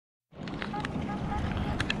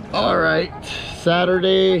All right,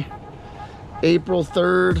 Saturday, April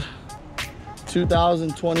 3rd,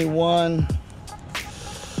 2021.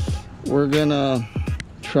 We're gonna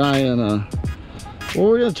try and well,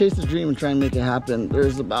 we're gonna chase the dream and try and make it happen.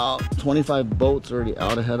 There's about 25 boats already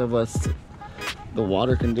out ahead of us. The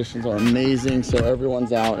water conditions are amazing, so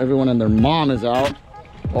everyone's out. Everyone and their mom is out.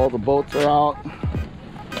 All the boats are out.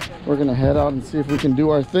 We're gonna head out and see if we can do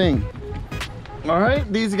our thing. All right,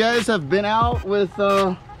 these guys have been out with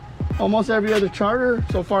almost every other charter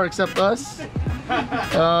so far except us.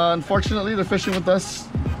 Unfortunately, they're fishing with us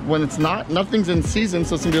when nothing's in season,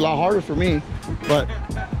 so it's gonna be a lot harder for me. But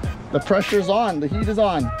the pressure's on, the heat is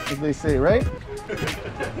on, as they say, right?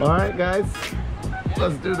 All right, guys,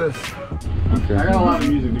 let's do this. Okay. I got a lot of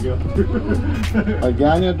music to go.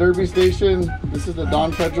 Agana Derby Station. This is the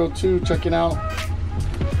Don Pedro 2 checking out.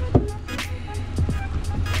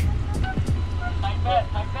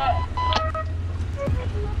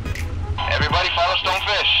 Everybody follow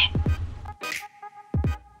Stonefish.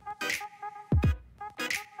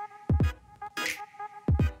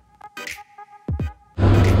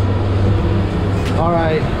 All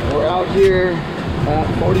right, we're out here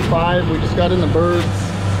at 45. We just got in the birds.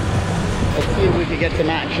 Let's see if we can get some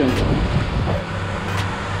action.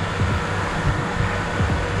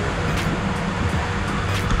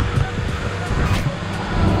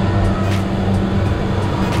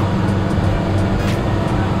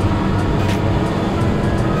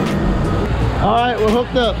 All right, we're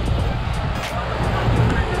hooked up.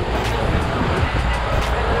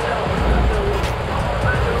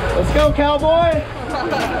 Let's go, cowboy.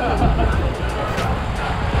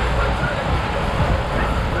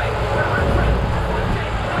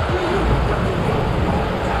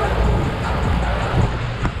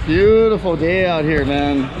 Beautiful day out here,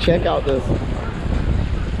 man. Check out this.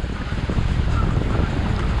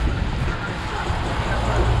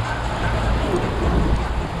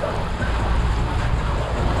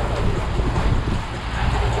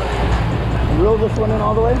 Reel this one in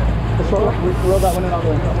all the way. Just reel that one in all the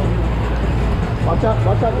way. Watch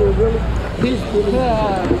out, you're really. Keep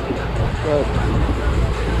reeling. Good.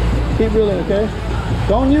 Keep reeling, okay?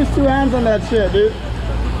 Don't use two hands on that shit, dude.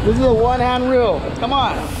 This is a one-hand reel. Come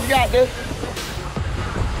on, you got this.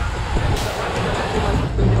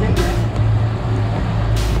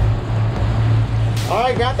 All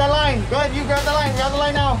right, grab that line. Go ahead, you grab the line. Grab the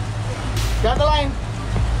line now. Grab the line.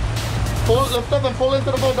 Pull, lift up and pull into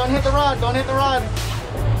the boat. Don't hit the rod. Don't hit the rod.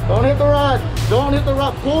 Don't hit the rod. Don't hit the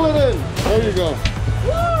rod. Pull it in. There you go.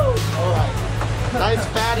 Woo! All right. Nice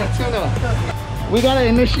fatty tuna. We gotta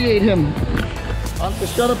initiate him on the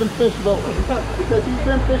shut up and fish boat because he's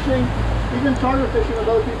been fishing. He's been charter fishing with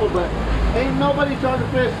other people, but ain't nobody charter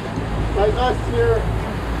fish like us here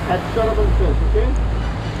at Shut Up and Fish. Okay.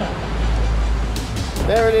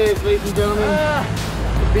 There it is, ladies and gentlemen.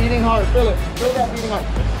 Beating heart. Feel it. Feel that beating heart.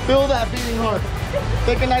 Feel that beating heart.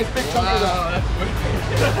 Take a nice big chunk of that.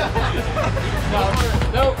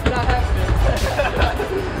 Nope, not happening.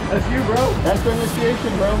 That's you, bro. That's the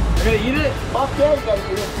initiation, bro. I gotta eat it? Fuck yeah, you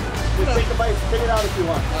gotta eat it. Just take the bite, take it out if you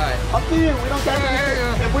want. Alright. Up to you. We don't catch any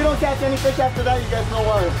fish. If we don't catch any fish after that, you guys know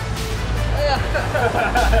why.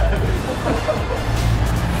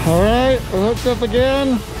 Alright, we're hooked up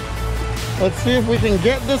again. Let's see if we can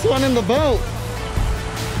get this one in the boat.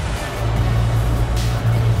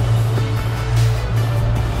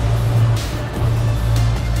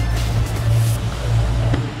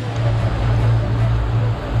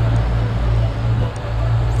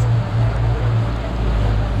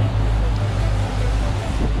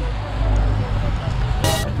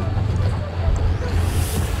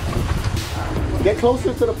 Get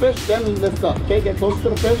closer to the fish, then lift up. Okay, get closer to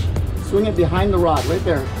the fish. Swing it behind the rod, right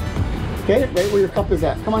there. Okay, right where your cup is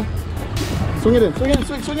at. Come on. Swing it in, swing it in,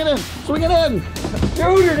 swing it in, swing it in.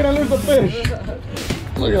 Dude, you're gonna lose the fish.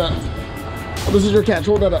 Look at that. Oh, this is your catch.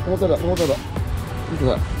 Hold that up, hold that up, hold that up. Look at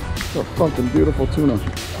that. It's a fucking beautiful tuna.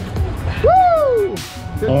 Woo!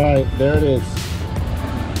 All right, there it is.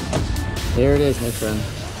 There it is, my friend.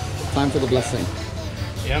 Time for the blessing.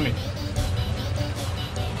 Yummy.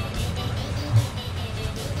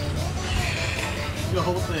 The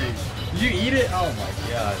whole thing. Did you eat it? Oh my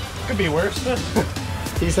god. Could be worse.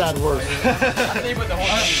 He's had worse.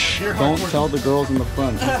 Don't tell the girls in the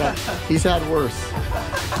front. He's had worse.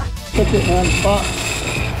 Took it, man.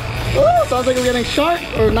 Oh, sounds like we're getting shark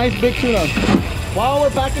or a nice big tuna. While we're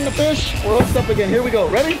packing the fish, we're hooked up again. Here we go.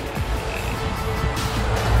 Ready?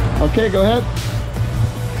 Okay, go ahead.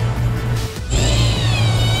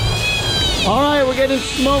 All right, we're getting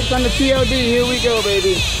smoked on the TLD. Here we go,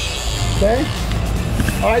 baby. Okay.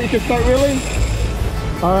 All right, you can start reeling.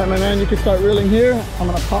 All right, my man, you can start reeling here. I'm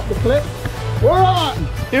gonna pop the clip. We're on.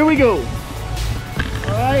 Here we go.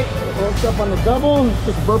 All right, hooked up on the double.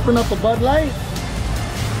 Just burping up a Bud Light.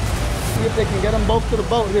 See if they can get them both to the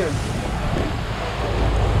boat here.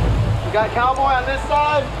 You got Cowboy on this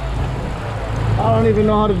side. I don't even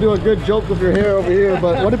know how to do a good joke with your hair over here,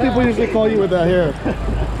 but what do people usually call you with that hair?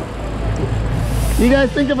 You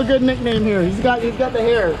guys think of a good nickname here. He's got the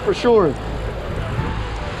hair for sure. I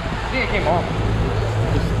think it came off.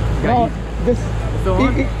 No,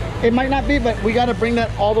 it might not be, but we got to bring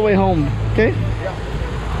that all the way home. Okay? Yeah.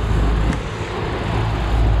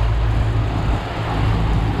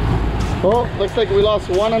 Oh, looks like we lost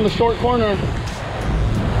one on the short corner.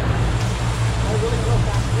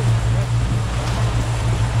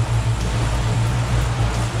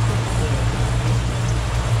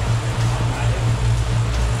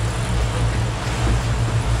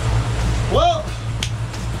 Well,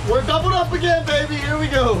 we're doubled up again, baby. Here we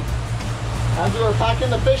go. As we were packing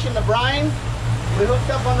the fish in the brine, we hooked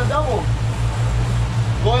up on the double.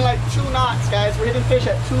 Going like 2 knots, guys. We're hitting fish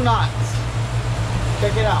at 2 knots.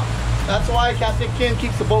 Check it out. That's why Captain Ken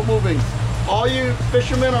keeps the boat moving. All you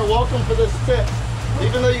fishermen are welcome for this tip.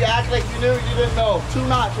 Even though you act like you knew, you didn't know. 2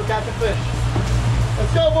 knots, we're catching fish.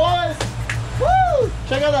 Let's go, boys. Woo!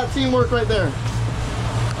 Check out that teamwork right there.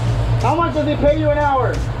 How much does he pay you an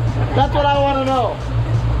hour? That's what I want to know.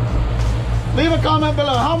 Leave a comment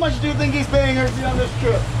below. How much do you think he's paying her to be on this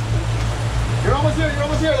trip? You're almost here, you're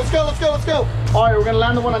almost here. Let's go, let's go, let's go. All right, we're going to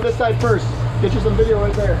land the one on this side first. Get you some video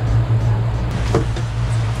right there.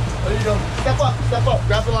 There you go. Step up,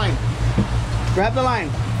 grab the line. Grab the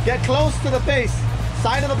line. Get close to the face,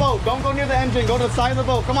 side of the boat. Don't go near the engine, go to the side of the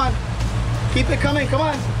boat. Come on. Keep it coming, come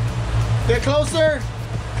on. Get closer,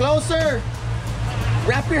 closer.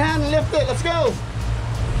 Wrap your hand and lift it, let's go.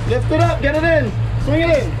 Lift it up, get it in. Swing it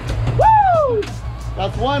in. Woo!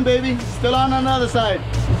 That's one, baby. Still on the other side.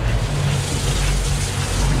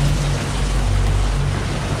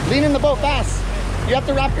 Lean in the boat fast. You have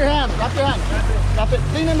to wrap your hand, wrap your hand. Wrap it,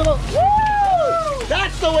 lean in the boat. Woo!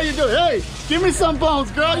 That's the way you do it. Hey, give me some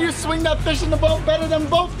bones, girl. You swing that fish in the boat better than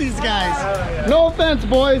both these guys. No offense,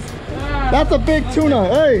 boys. That's a big tuna.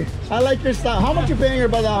 Hey, I like your style. How much you paying her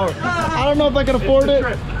by the hour? I don't know if I can afford it,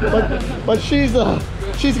 but she's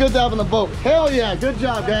good to have on the boat. Hell yeah, good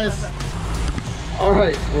job, guys. All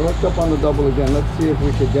right, we're hooked up on the double again. Let's see if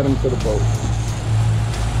we could get him to the boat.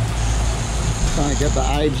 Trying to get the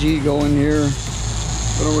IG going here.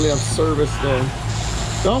 We don't really have service though.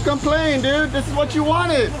 Don't complain, dude. This is what you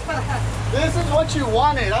wanted. This is what you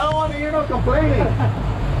wanted. I don't want to hear no complaining.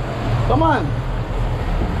 Come on.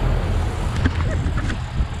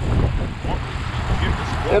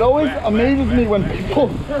 It always amazes me when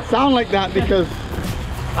people sound like that because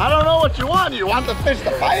I don't know what you want. You want the fish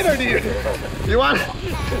to fight or do you want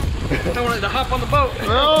I wanted to hop on the boat.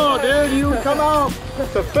 No, dude, you come out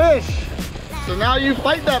to fish. So now you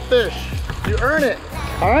fight that fish. You earn it.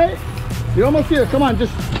 All right? You're almost here. Come on,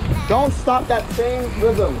 just don't stop that same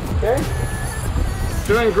rhythm, okay?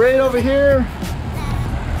 Doing great over here.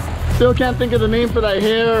 Still can't think of the name for that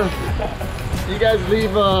hair. You guys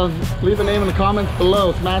leave a name in the comments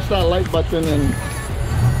below. Smash that like button and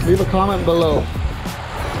leave a comment below.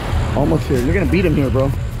 Almost here. You're gonna beat him here, bro.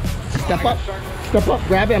 Step up,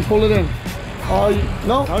 grab it and pull it in. Oh,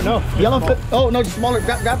 no. Oh no. Yellow fit. Oh no, just smaller.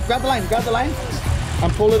 Grab the line. Grab the line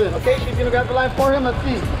and pull it in. Okay, she's gonna grab the line for him. Let's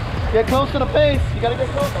see. Get close to the face. You gotta get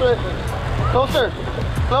close to it. Closer,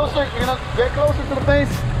 closer. You're gonna get closer to the face.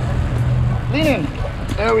 Lean in.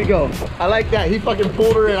 There we go. I like that. He fucking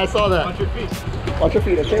pulled her in. I saw that. Watch your feet. Watch your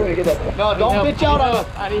feet. Okay, when you get that. No, don't bitch out on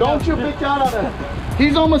it. Don't you bitch out on it.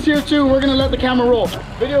 He's almost here too. We're gonna let the camera roll.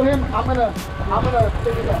 Video him. I'm gonna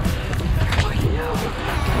pick it up.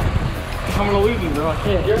 I'm gonna lose him, bro. I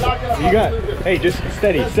can't. You're not gonna. You got. Hey, just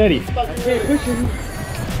steady, steady.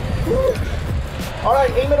 All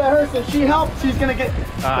right, aim it at her. Since she helped, she's gonna get.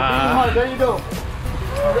 Hard. There you go.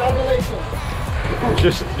 Congratulations.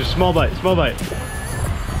 Just small bite, small bite.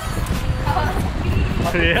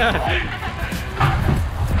 Yeah.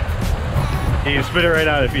 You can spit it right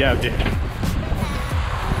out if you have to.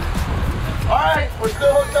 All right, we're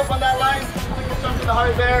still hooked up on that line. We can jump to the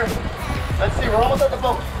hard there. Let's see, we're almost at the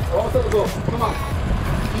boat. We're almost at the boat. Come on.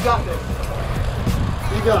 You got this.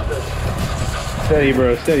 You got this. Steady,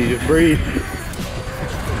 bro, steady. Just breathe.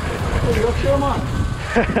 Hey, go cheer him on.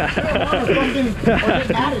 Cheer him on or something. Or get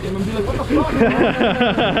mad at him and be like, what the fuck? I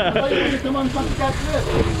thought you were going to come on and fucking catch this.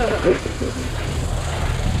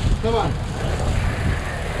 Come on.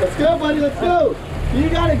 Let's go, buddy. Let's go. You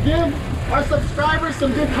got to give our subscribers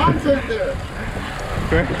some good content there.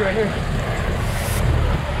 Right here.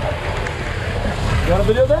 You want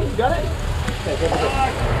a video then? You got it? Okay, good.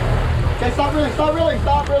 Okay, stop reeling, stop reeling,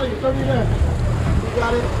 stop reeling. It's already there. You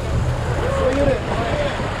got it. Swing it in.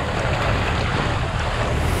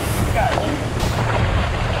 You got it.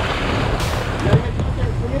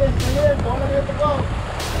 Swing it in, swing it in. Don't let it hit the boat.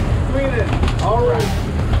 Swing it in. All right.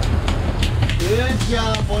 Good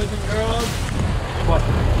job, boys and girls. What?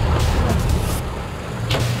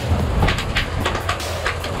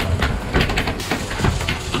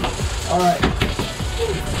 All right.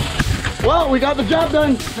 Well, we got the job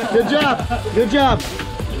done. Good job. Good job.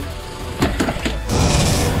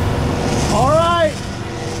 All right.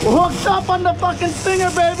 We're hooked up on the fucking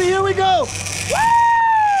stinger, baby. Here we go.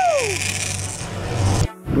 Woo!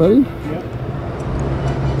 Ready? Yep.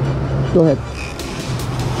 Go ahead.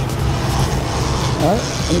 All right.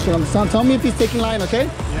 Let me turn on the sound. Tell me if he's taking line, okay?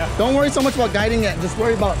 Yeah. Don't worry so much about guiding it. Just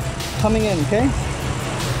worry about coming in, okay?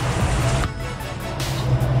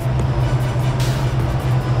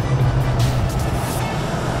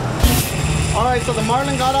 All right, so the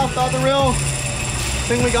Marlin got off the other reel. I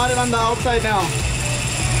think we got it on the outside now.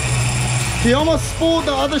 He almost spooled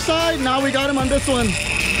the other side. Now we got him on this one.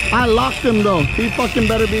 I locked him though. He fucking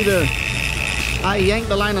better be there. I yanked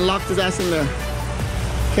the line and locked his ass in there.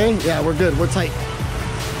 Okay, yeah, we're good. We're tight.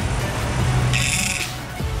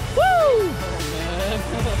 Woo!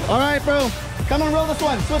 All right, bro. Come on, roll this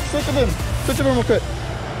one. Switch of him. Switch of him real quick.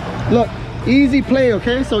 Look, easy play,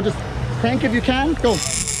 okay? So just crank if you can. Go.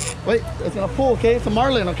 Wait, it's gonna pull, okay? It's a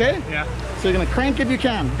Marlin, okay? Yeah. So you're gonna crank if you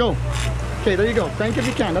can. Go. Okay, there you go. Crank if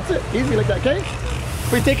you can. That's it. Easy like that, okay?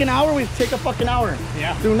 If we take an hour, we take a fucking hour.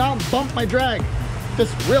 Yeah. Do not bump my drag.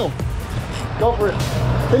 Just reel. Go for it.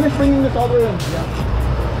 Finish bringing this all the way in. Yeah.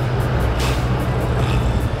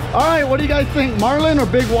 All right, what do you guys think? Marlin or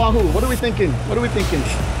big wahoo? What are we thinking? What are we thinking?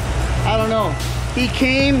 I don't know. He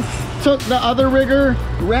came, took the other rigger,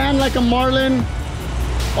 ran like a Marlin,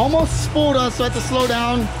 almost spooled us, so I had to slow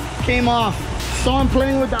down. Came off. Saw him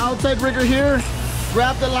playing with the outside rigger here,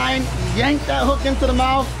 grabbed the line, yanked that hook into the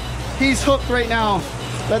mouth. He's hooked right now.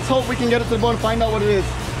 Let's hope we can get it to the boat and find out what it is.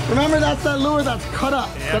 Remember, that's that lure that's cut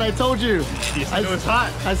up that I told you. You said it was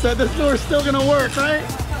hot. I said this lure is still gonna work, right?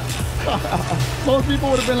 Most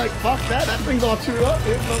people would have been like, fuck that, that thing's all chewed up.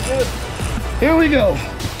 It's no good. Here we go.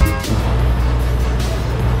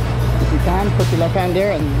 If you can, put your left hand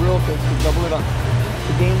there and reel to double it up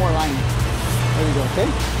to gain more line. There we go,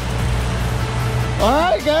 okay? All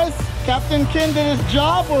right, guys. Captain Kin did his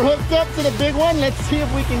job. We're hooked up to the big one. Let's see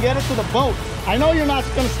if we can get it to the boat. I know you're not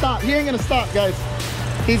gonna stop. He ain't gonna stop, guys.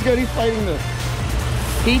 He's good. He's fighting this.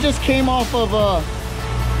 He just came off of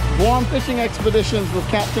Guam fishing expeditions with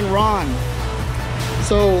Captain Ron.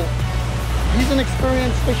 So he's an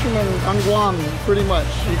experienced fisherman on Guam, pretty much.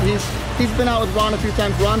 He's been out with Ron a few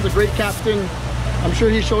times. Ron's a great captain. I'm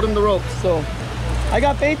sure he showed him the ropes. So I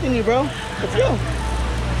got faith in you, bro. Let's go.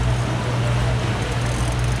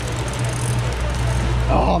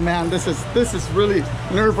 Oh man, this is really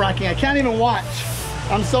nerve-wracking. I can't even watch.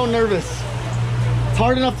 I'm so nervous. It's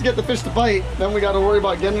hard enough to get the fish to bite, then we got to worry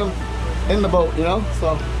about getting them in the boat, you know?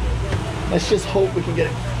 So let's just hope we can get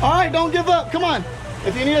it. All right, don't give up. Come on.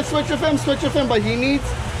 If you need to switch with him, switch with him, but he needs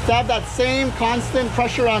to have that same constant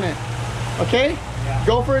pressure on it. Okay? Yeah.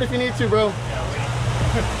 Go for it if you need to, bro.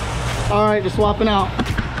 Yeah, all right, just swapping out.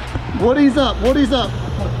 Woody's up. Woody's up.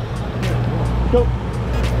 Go.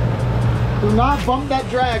 Do not bump that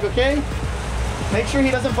drag, okay? Make sure he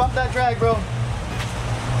doesn't bump that drag, bro.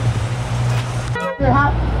 Your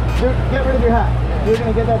hat. Get rid of your hat. You're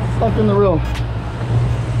gonna get that stuck in the reel.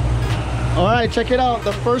 All right, check it out.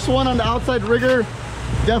 The first one on the outside rigger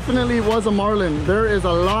definitely was a Marlin. There is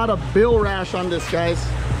a lot of bill rash on this, guys.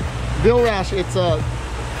 Bill rash. It's the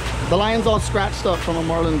line's all scratched up from a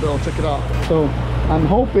Marlin bill. Check it out. So I'm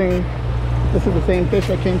hoping this is the same fish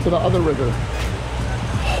that came to the other rigger.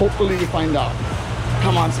 Hopefully we find out.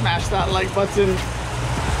 Come on, smash that like button.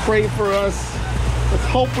 Pray for us. Let's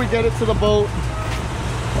hope we get it to the boat.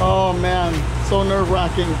 Oh man, so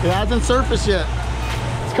nerve-wracking. It hasn't surfaced yet.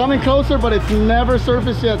 It's coming closer, but it's never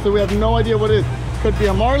surfaced yet, so we have no idea what it is. Could be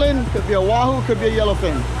a Marlin, could be a wahoo, could be a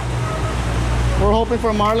yellowfin. We're hoping for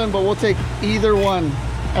a Marlin, but we'll take either one.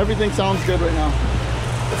 Everything sounds good right now.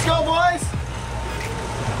 Let's go, boys!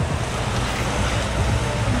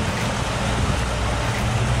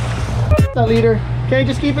 That leader. Okay,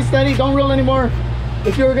 just keep it steady. Don't reel anymore.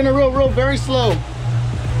 If you're gonna reel very slow.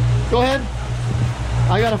 Go ahead.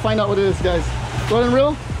 I gotta find out what it is, guys. Go ahead and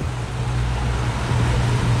reel.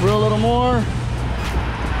 Reel a little more.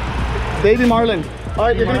 Baby Marlin. All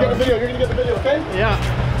right, you're gonna get the video. You're gonna get the video, okay? Yeah.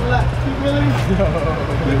 Relax. Keep reeling.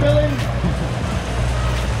 Keep reeling.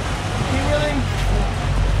 Keep reeling.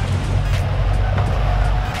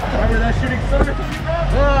 that shooting star to you, bro?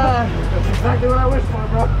 That's exactly what I wish for,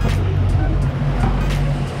 bro.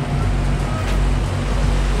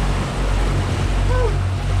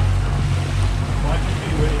 Watch it be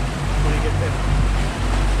winning when he gets in.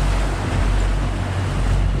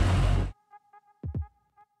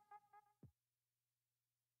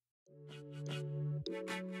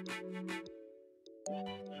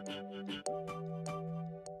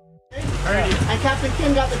 And Captain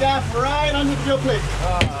Kim got the gas right under the drill plate.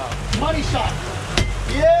 Money shot.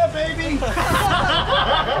 Yeah, baby.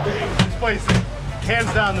 This place is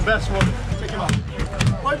hands down the best one. Check him out.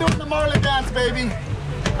 We're doing the Marlin dance, baby.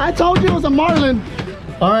 I told you it was a Marlin.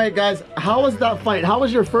 All right, guys. How was that fight? How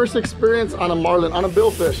was your first experience on a Marlin, on a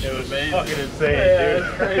billfish? It was fucking insane,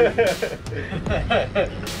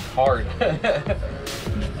 dude. Hard.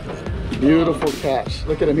 Beautiful catch.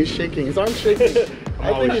 Look at him. He's shaking. His arm's shaking.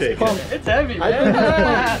 I think he's pumped. It's heavy,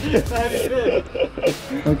 man. It's heavy, it is.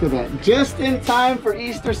 Look at that. Just in time for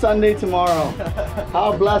Easter Sunday tomorrow.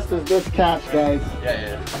 How blessed is this catch, guys?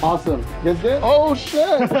 Yeah. Awesome. You guys good? Oh,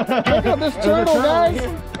 shit. Check out this turtle, guys.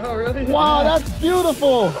 Oh, really? Wow, that's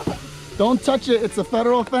beautiful. Don't touch it. It's a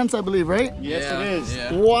federal offense, I believe, right? Yes, it is.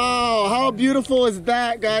 Yeah. Wow, how beautiful is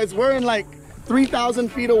that, guys? We're in like 3,000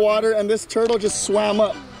 feet of water, and this turtle just swam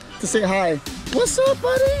up to say hi. What's up,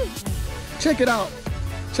 buddy? Check it out.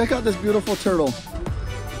 Check out this beautiful turtle.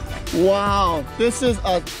 Wow, this is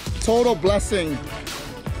a total blessing.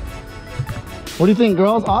 What do you think,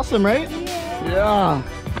 girls? Awesome, right? Yeah.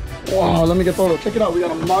 Wow, let me get a photo. Check it out. We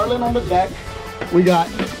got a Marlin on the deck. We got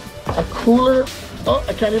a cooler. Oh,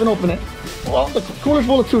 I can't even open it. Well, the cooler's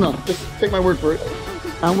full of tuna. Just take my word for it.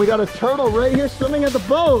 And we got a turtle right here swimming at the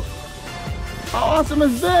boat. How awesome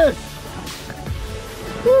is this?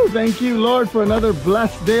 Woo, thank you, Lord, for another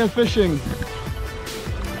blessed day of fishing.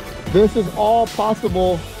 This is all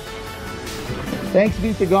possible. Thanks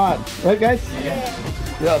be to God. Right, guys? Yeah.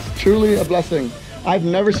 Yes, truly a blessing. I've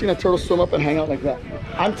never seen a turtle swim up and hang out like that.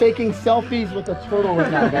 I'm taking selfies with a turtle right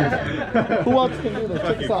now, guys. Who else can do this?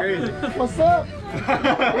 Check this out. Crazy. What's up?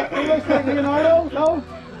 You looks like Leonardo? No?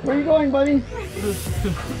 Where are you going, buddy?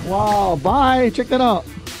 Wow, bye. Check that out.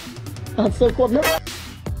 That's so cool.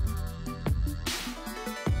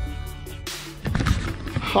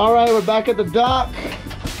 All right, we're back at the dock.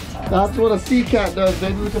 That's what a sea cat does,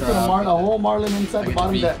 baby. We just put a whole Marlin inside the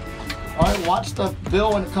bottom deck. All right, watch the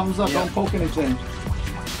bill when it comes up. Don't poke anything.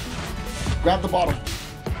 Grab the bottle.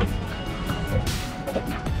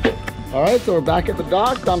 All right, so we're back at the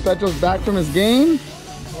dock. Don Pedro's back from his game.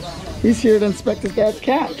 He's here to inspect his dad's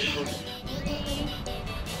catch. 1,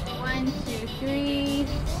 2, 3.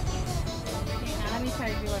 Now let me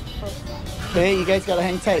try to do it close one. Okay, you guys gotta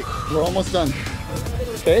hang tight. We're almost done.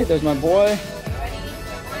 Okay, there's my boy.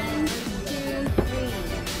 1, 2, 3.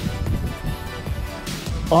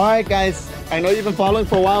 All right, guys. I know you've been following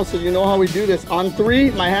for a while, so you know how we do this. On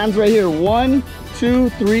 3, my hand's right here. 1, 2,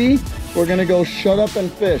 3. We're gonna go shut up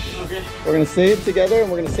and fish. Okay. We're gonna say it together,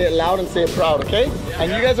 and we're gonna say it loud and say it proud, okay? Yeah,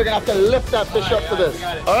 and you guys are gonna have to lift that fish up for this.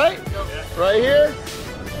 All right? Right here.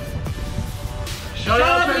 Shut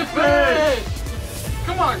up and fish!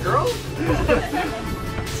 Come on, girl.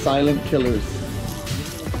 Silent killers.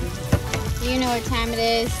 You know what time it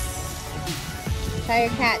is. Try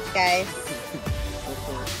your catch, guys.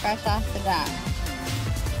 Fresh off the dock.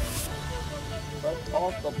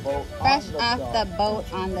 Fresh off the boat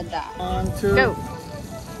on the dock. 1, 2. Go.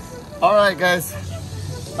 All right, guys.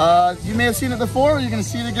 You may have seen it before, or you're gonna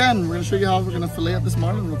see it again. We're gonna show you how we're gonna fillet up this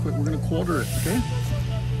Marlin real quick. We're gonna quarter it, okay? I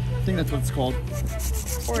think that's what it's called.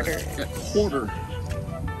 Quarter. Yeah, quarter.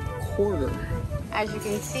 Quarter. As you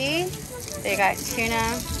can see, they got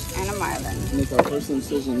tuna and a Marlin. Make our first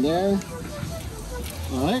incision there.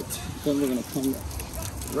 All right, then we're gonna come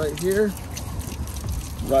right here.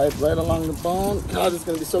 Right along the bone. God, it's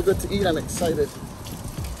gonna be so good to eat. I'm excited.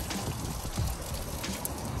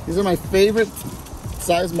 These are my favorite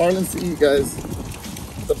size Marlins to eat, guys.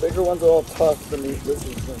 The bigger ones are all tough to eat. This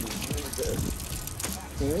is gonna be really good.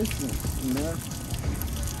 Okay, so in there.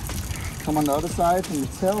 Come on the other side from the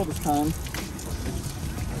tail this time.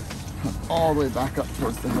 All the way back up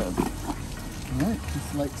towards the head. All right,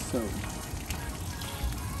 just like so.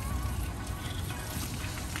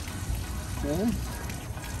 Okay.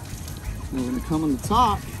 We're going to come on the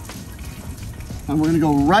top, and we're going to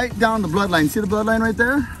go right down the bloodline. See the bloodline right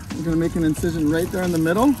there? We're going to make an incision right there in the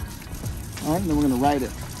middle. All right, and then we're going to ride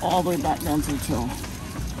it all the way back down to the toe.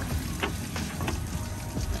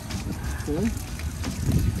 Okay.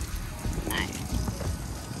 Nice.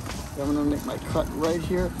 Then I'm going to make my cut right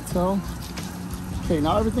here at the toe. Okay,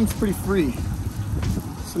 now everything's pretty free.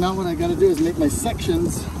 So now what I got to do is make my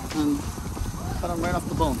sections and cut them right off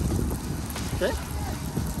the bone. Okay?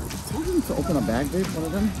 Tell them to open a bag, babe, one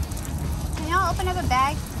of them. Can y'all open up a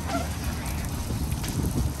bag?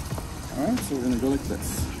 Alright, so we're gonna go like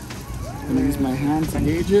this. I'm gonna use my hand to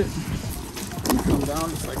gauge it. And come down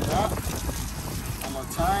just like that. One more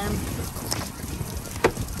time.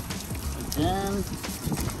 Again.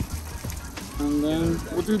 And then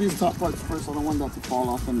we'll do these top parts first. I don't want that to fall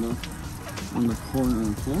off on the corner,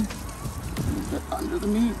 okay? Get under the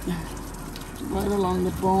meat, right along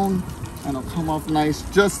the bone, and it'll come off nice,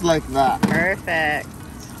 just like that. Perfect.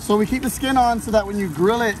 So we keep the skin on so that when you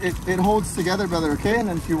grill it, it holds together better, okay? And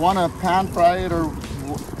then if you want to pan fry it or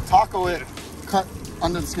taco it, cut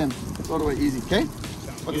under the skin. Throw it away easy, okay?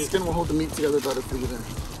 But the skin will hold the meat together better for you there.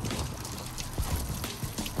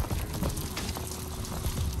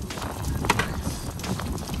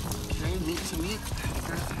 Okay, meat to meat.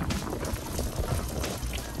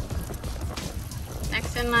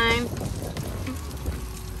 Next in line.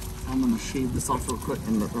 I'm gonna shave this off real quick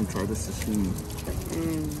and let them try this sashimi.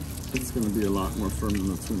 It's gonna be a lot more firm than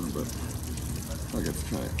the tuna, but I'll get to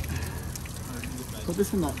try it. Put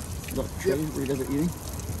this in that tray where you guys are eating.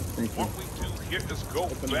 Thank you. Here, let's go.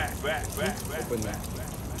 Back. Open that.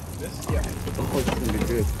 This? Yeah. Oh, it's gonna be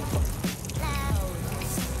good.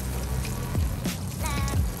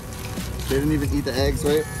 They didn't even eat the eggs,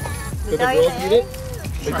 right? Did the girls eat it?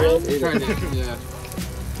 The girls ate it. Yeah.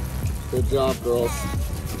 Good job, girls.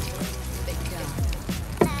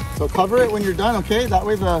 So cover it when you're done, okay? That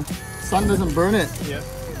way the sun doesn't burn it. Yeah.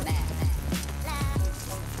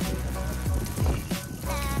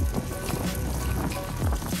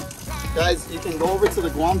 Guys, you can go over to the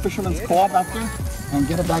Guam Fisherman's Co-op after and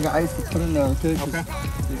get a bag of ice to put in there, okay? Okay.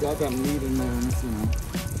 You got that meat in there, and it's, you know.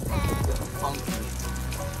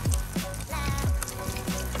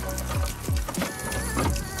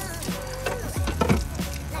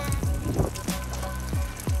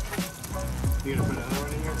 You gonna put another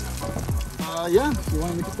one in here? Yeah, if you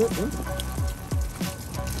want me to put, yeah.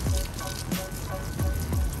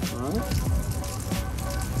 Alright.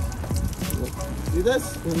 Do this,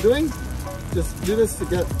 what I'm doing? Just do this to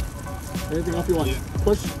get anything off you want. Yeah.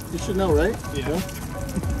 Push, you should know, right? Yeah.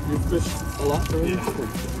 You fish a lot already? Yeah.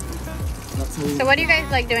 That's how you... So what do you guys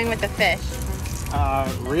like doing with the fish?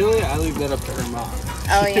 Really? I leave that up to her mom.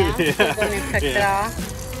 Oh yeah? Yeah. She's the one who cooks it all?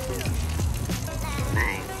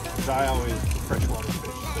 Nice. Because I always freshwater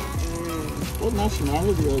fish. What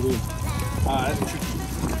nationality are they?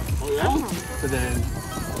 Oh yeah? But then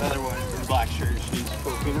another one in black shirt, she's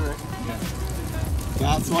Filipino, right? Yeah.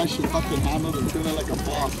 That's why she fucking handled the tuna like a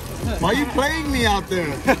boss. Why are you playing me out there?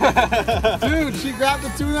 Dude, she grabbed the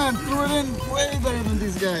tuna and threw it in way better than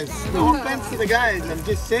these guys. No offense to the guys, I'm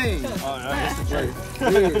just saying. Oh, no, that's the truth.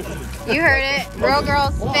 Dude. You heard it. Real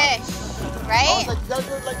girls fish. I Right? was like, you gotta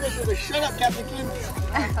do it like this. She's like, shut up, Captain Kim.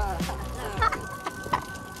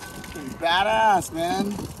 Badass,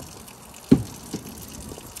 man.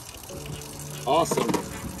 Awesome.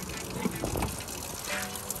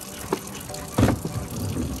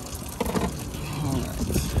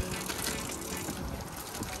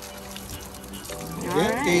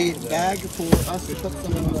 Get a bag for us to put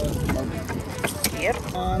some in the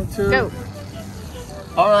Yep. on to. Go.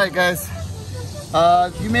 All right, guys.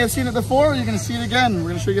 You may have seen it before, or you're gonna see it again. We're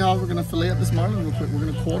gonna show you how we're gonna fillet up this marlin. We're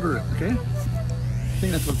gonna quarter it, okay? I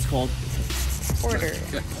think that's what it's called. Quarter.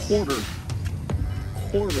 Yeah, quarter.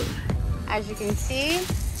 Quarter. As you can see,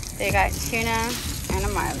 they got tuna and a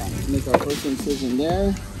marlin. Make our first incision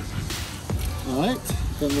there. All right.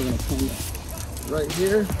 Then we're gonna come right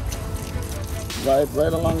here. Right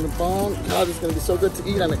along the bone. God, it's gonna be so good to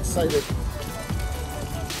eat. I'm excited.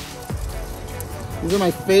 These are my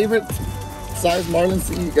favorite size marlins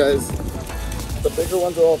to eat, guys. The bigger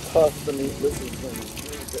ones are all tough. The meatless is gonna be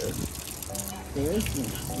really good. Okay,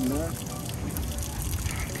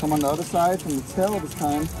 come on the other side from the tail this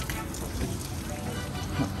time.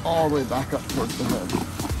 All the way back up towards the head.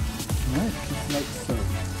 All right, just like so.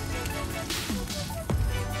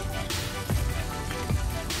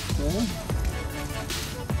 Okay.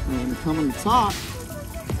 We're going to come on the top,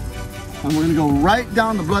 and we're going to go right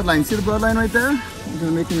down the bloodline. See the bloodline right there? We're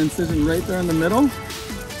going to make an incision right there in the middle.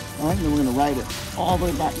 All right, and then we're going to ride it all the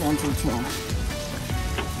way back down to the toe.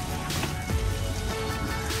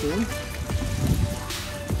 Okay.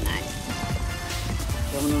 Nice.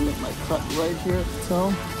 So I'm going to make my cut right here at the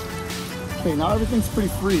toe. Okay, now everything's pretty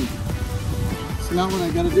free. So now what I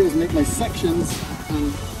got to do is make my sections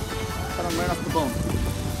and cut them right off the bone.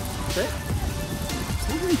 Okay?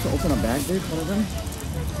 Do you need to open a bag, babe? One of them?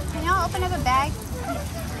 Can y'all open up a bag?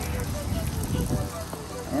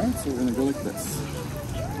 Alright, so we're gonna go like this.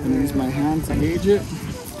 I'm gonna use my hand to gauge it.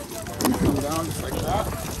 And come down just like that.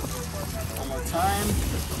 One more time.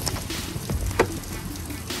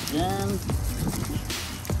 Again.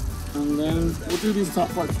 And then we'll do these top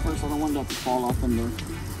parts first. I don't want that to fall off in the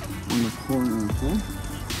corner, okay?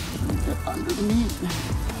 And get under the meat,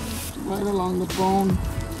 right along the bone,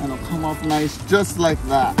 and it'll come off nice, just like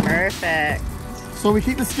that. Perfect. So we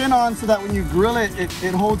keep the skin on so that when you grill it,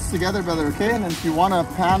 it holds together better, okay? And then if you want to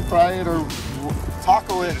pan fry it or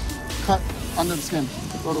taco it, cut under the skin.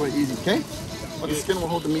 Throw it away easy, okay? But the skin will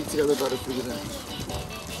hold the meat together better for you then.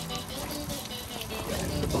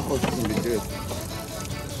 The pork is going to be good.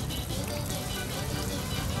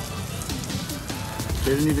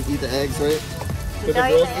 They didn't even eat the eggs, right? Did the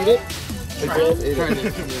girls eat it? The girls ate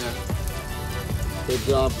it. Yeah. Good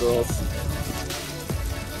job, girls.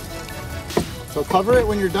 So cover it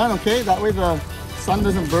when you're done, okay? That way the sun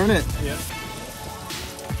doesn't burn it. Yeah.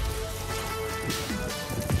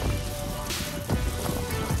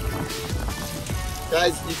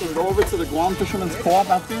 Guys, you can go over to the Guam Fisherman's Co-op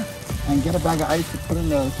after and get a bag of ice to put in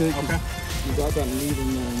there, okay? Okay. You got that meat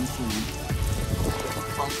in there. And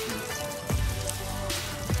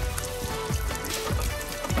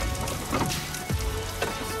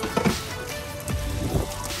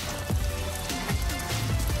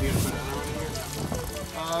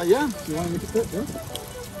yeah, you want to make it fit, yeah?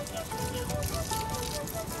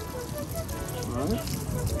 Alright.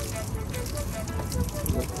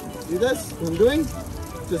 Do this, what I'm doing?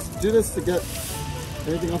 Just do this to get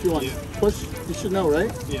anything off you want. Yeah. Push, you should know,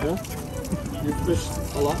 right? Yeah. You fish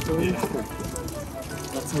a lot already? Yeah. Okay.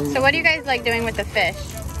 That's how you So what do you guys like doing with the fish?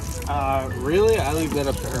 Really, I leave that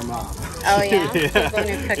up to her mom. Oh yeah? Yeah. She's the one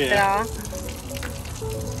who cooks it all?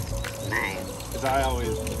 Nice. Because I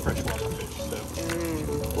always freshwater fish, so.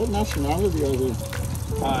 What nationality are they?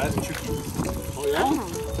 That's tricky. Oh yeah?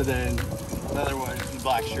 Oh. But then another one in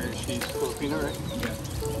black shirt, she's Filipino, right? Yeah.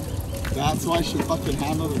 That's why she fucking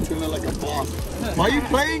handled the tuna like a boss. Why are you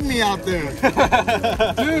playing me out there?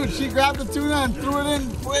 Dude, she grabbed the tuna and threw it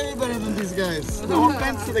in way better than these guys. No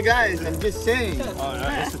offense to the guys, I'm just saying. Oh,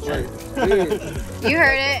 that's the truth. Dude. You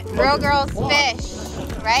heard it. Real girls fish, I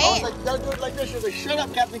was right? like, you gotta do it like this. She was like, shut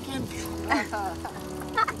up, Captain Kim.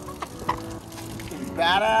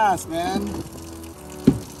 Badass, man.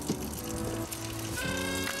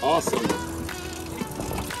 Awesome.